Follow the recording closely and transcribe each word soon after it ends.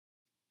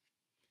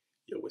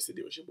what's the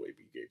deal? It's your boy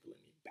B Grateful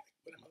and back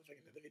with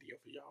another video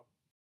for y'all.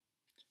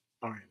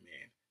 Alright,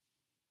 man.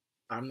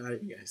 I'm not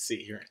even gonna sit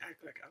here and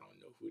act like I don't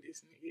know who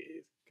this nigga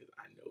is, because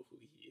I know who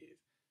he is.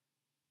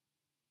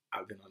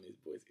 I've been on this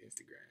boy's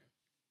Instagram.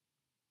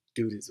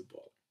 Dude is a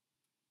baller.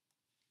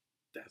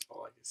 That's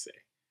all I can say.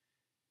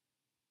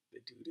 The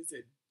dude is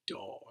a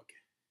dog.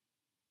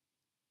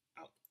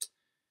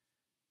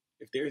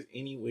 If there's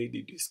any way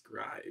to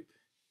describe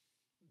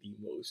the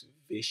most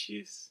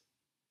vicious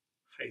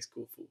high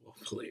school football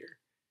player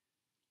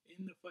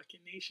in the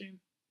fucking nation,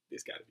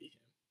 this gotta be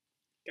him.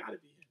 Gotta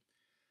be him.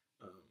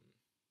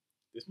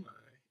 This my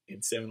in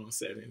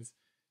 7-on-7s.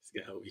 This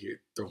guy over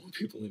here throwing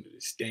people into the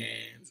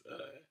stands,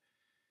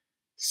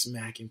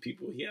 smacking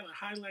people. He had a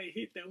highlight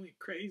hit that went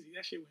crazy.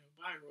 That shit went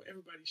viral.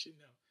 Everybody should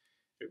know.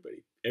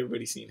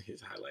 Everybody seen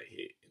his highlight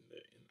hit in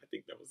I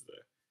think that was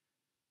the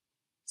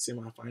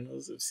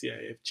semifinals of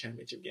CIF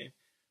championship game.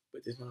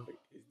 But this motherfucker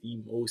is the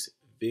most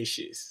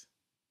vicious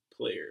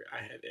player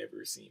I have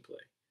ever seen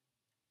play.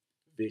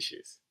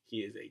 Vicious. He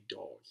is a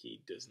dog.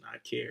 He does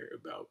not care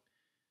about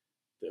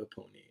the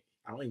opponent.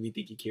 I don't even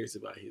think he cares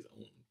about his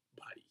own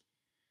body.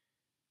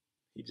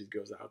 He just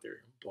goes out there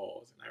and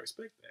balls, and I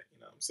respect that. You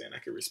know what I'm saying? I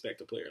could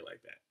respect a player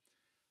like that.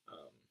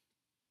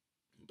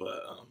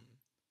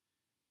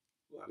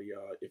 A lot of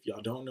y'all, if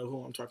y'all don't know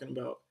who I'm talking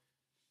about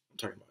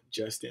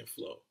Justin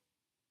Flowe.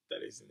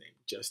 That is his name,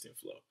 Justin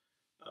Flowe.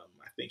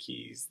 I think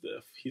he's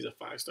a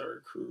 5-star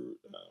recruit,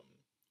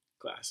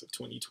 class of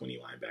 2020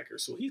 linebacker.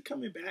 So he's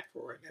coming back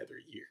for another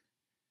year.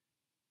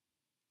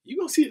 You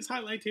gonna see his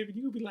highlight tape and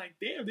you gonna be like,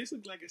 damn, this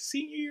looks like a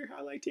senior year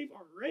highlight tape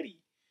already.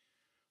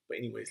 But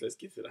anyways, let's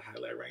get to the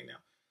highlight right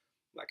now.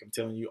 Like I'm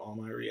telling you, all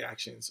my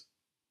reactions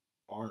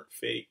aren't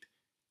faked.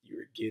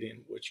 You're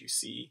getting what you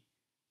see.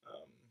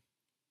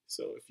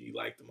 So if you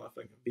like the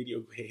motherfucking video,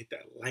 go ahead and hit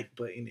that like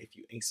button. If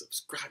you ain't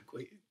subscribed, go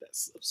ahead and hit that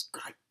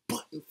subscribe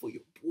button for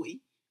your boy.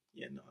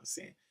 You know what I'm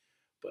saying?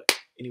 But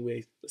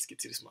anyways, let's get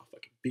to this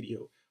motherfucking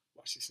video.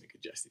 Watch this nigga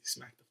Justin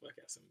smack the fuck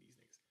out of some of these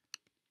niggas.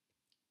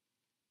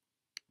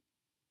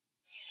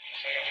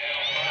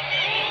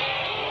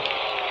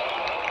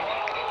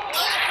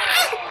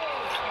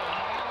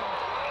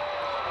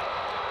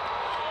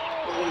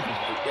 Oh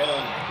my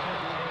god.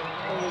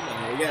 Oh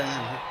my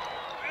god.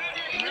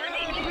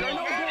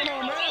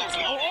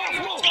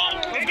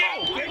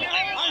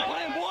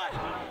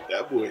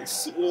 That boy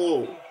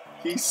swole.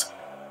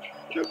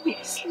 That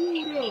boy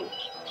swole though.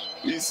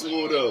 He's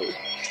swole though.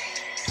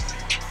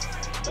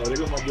 Oh, there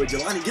goes my boy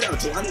Jelani. Get out,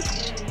 Jelani.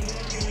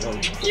 Oh,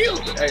 kill.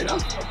 Hey,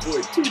 that's my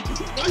boy too.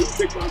 Why you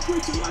pick my boy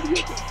Jelani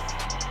up?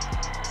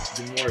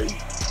 Jamari.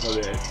 My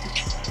bad.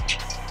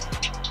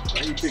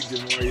 Why you pick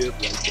Jamari up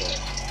like that?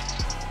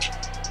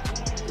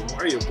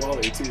 Jamari a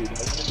baller too. Now, the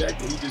fact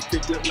that he just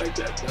picked up like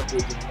that, that boy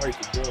Jamari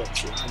could ball.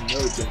 So I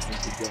know Justin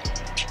could ball.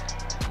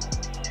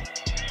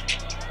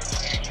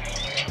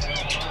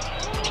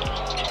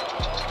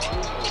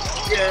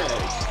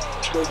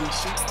 Yes, but he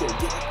shoots the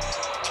gap.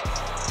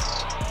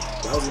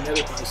 That was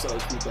another 5-star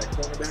recruit. That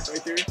cornerback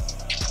right there.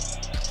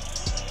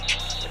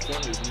 That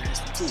corner is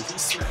nasty too.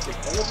 He's smacking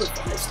all the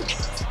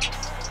 5-stars.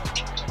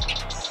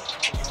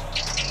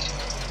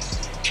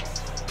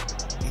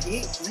 And he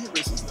ain't playing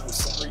versus no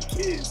sorry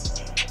kids.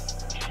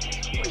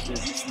 Like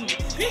this nigga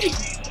big.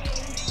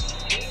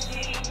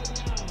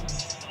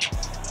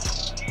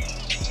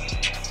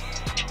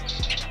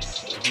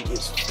 He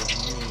is fine.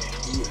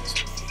 He is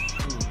fine.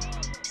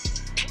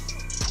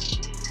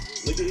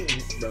 Look at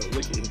him, bro.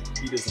 Look at him.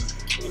 He doesn't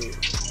care. You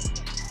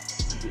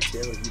can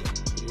tell he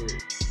don't care.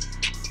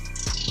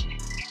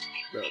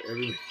 Bro,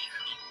 everybody,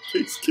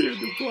 they scared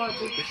to block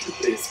him.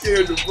 They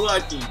scared to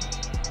block him.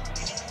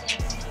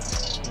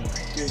 Oh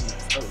my goodness.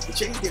 Oh, the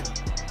chain down.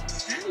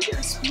 How you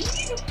got speed?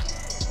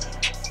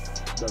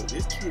 Bro,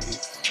 this kid is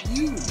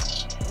huge.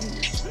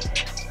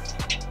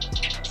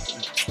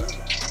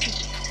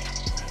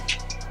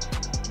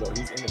 Bro,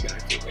 he's in the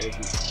backfield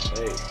every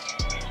play.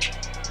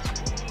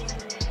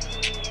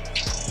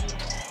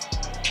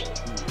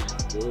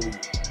 Really.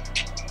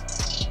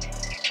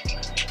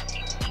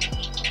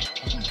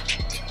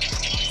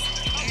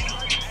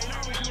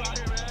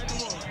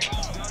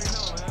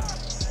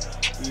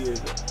 He is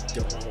a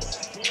dog.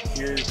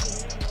 Here's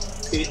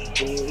pit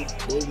bull,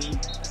 bully,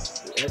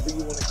 whatever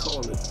you want to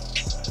call it.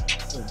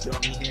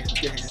 Johnny hands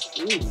gas.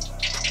 Ooh.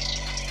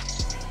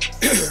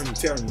 I'm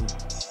telling you,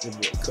 this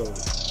boy cold.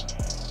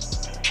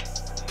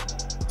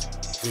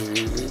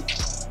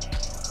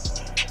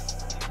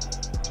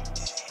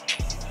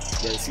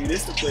 But see, this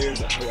is the players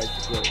that I like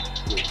to play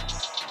with.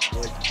 I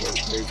like to play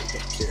with players that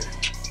don't care.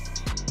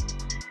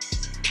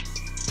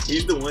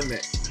 He's the one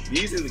that,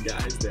 these are the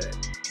guys that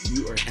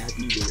you are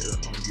happy they're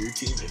on your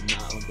team and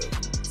not on the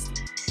opponent's team.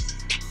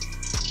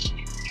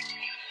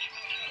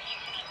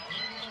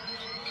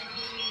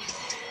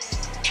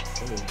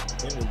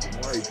 Him and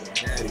Jamari been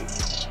at it.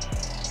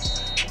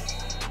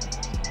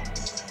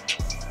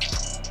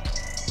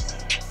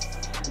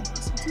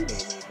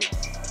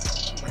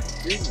 My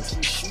goodness,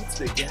 he shoots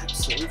the gap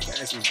so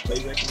fast. His play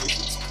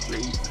recognition is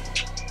crazy.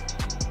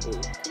 Oh,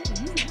 come on,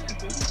 you have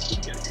baby. You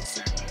gotta get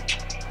sacked.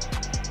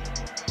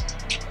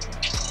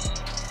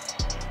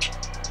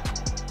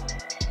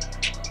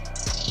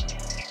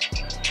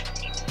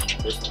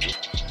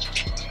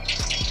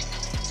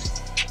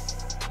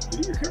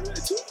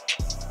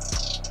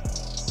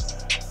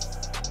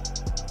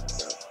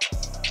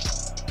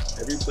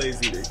 Every play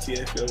is either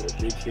TFL,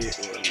 a big hit,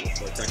 or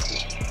a tackle.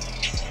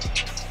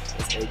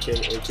 That's AK.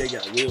 AK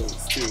got wheels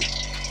too.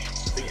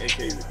 I think AK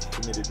is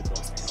committed to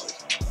Boston College.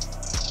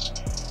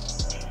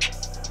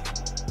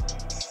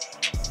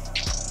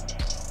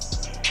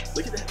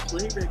 Look at that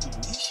play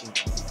recognition.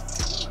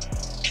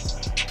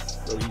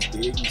 Bro, he's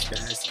big, he's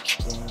fast, he's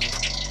strong.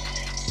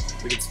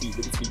 Look at speed,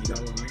 look at speed. You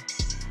got one line.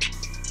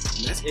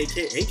 And that's AK.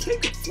 AK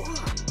could fly.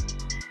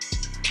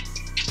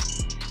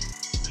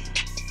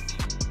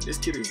 This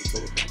kid is a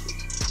total package.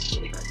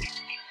 Total package.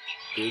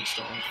 Big,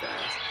 strong,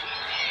 fast.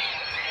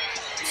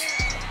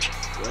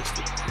 Rush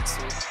the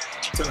passer.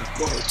 Turn up.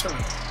 Go ahead, turn up.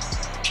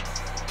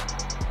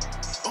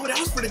 Oh, that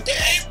was for the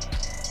game!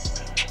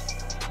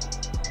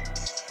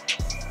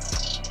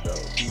 Bro,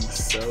 he's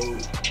so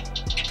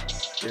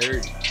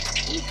dirty.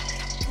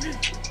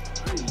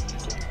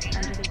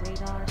 Under the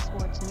radar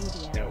sports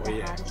media, the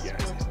hottest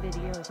sports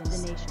videos in the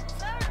nation.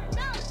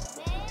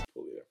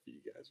 Pull it up for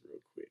you guys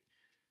real quick,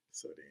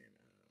 so then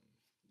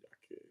y'all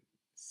could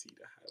see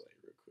the highlight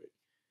real quick.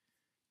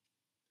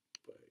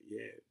 But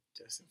yeah,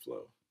 Justin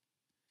Flowe,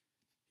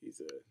 he's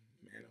a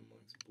man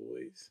amongst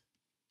boys.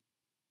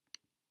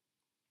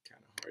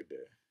 Kind of hard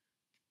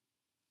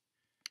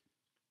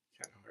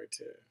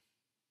to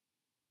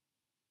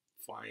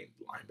find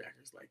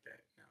linebackers like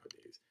that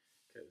nowadays,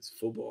 because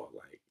football,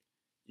 like,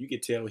 you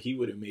could tell he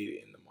would have made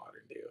it in the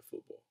modern day of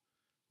football,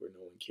 where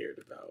no one cared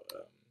about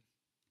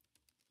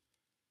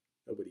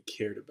nobody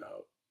cared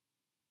about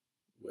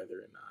whether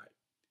or not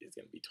it's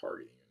going to be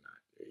targeting or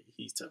not.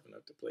 He's tough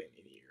enough to play in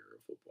any era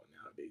of football.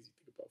 Nowadays, you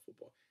think about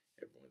football,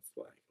 everyone's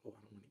like, oh,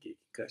 I don't want to get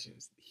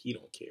concussions. He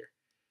don't care.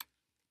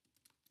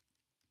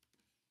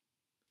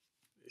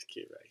 This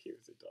kid right here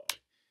is a dog.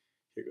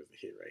 Here goes the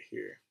hit right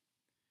here.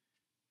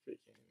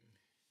 Freaking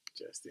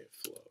Justin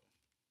Flowe.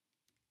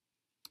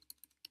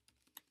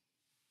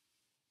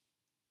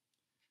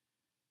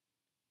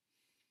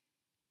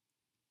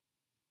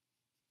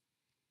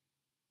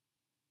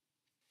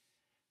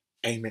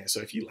 Hey man, so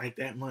if you like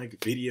that mug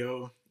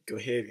video, go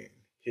ahead and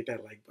hit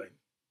that like button.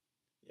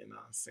 You know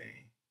what I'm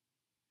saying?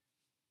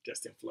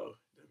 Justin Flowe,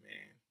 the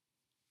man.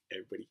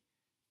 Everybody,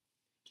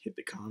 hit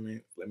the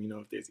comment. Let me know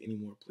if there's any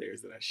more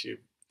players that I should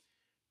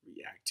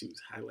react to.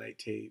 Highlight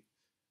tape.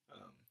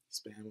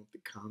 Spam up the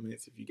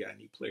comments if you got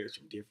any players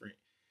from different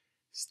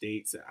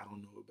states that I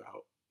don't know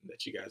about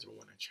that you guys will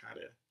want to try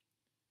to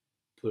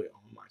put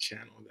on my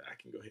channel that I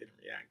can go ahead and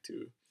react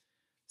to.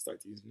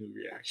 Start these new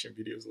reaction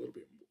videos a little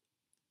bit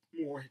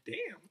more.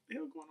 Damn, what the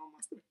hell going on with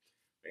my stuff?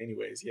 But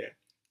anyways, yeah.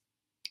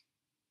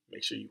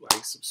 Make sure you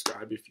like,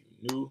 subscribe if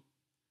you're new.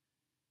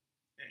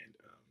 And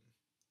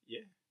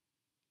yeah,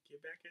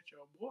 get back at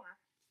your boy.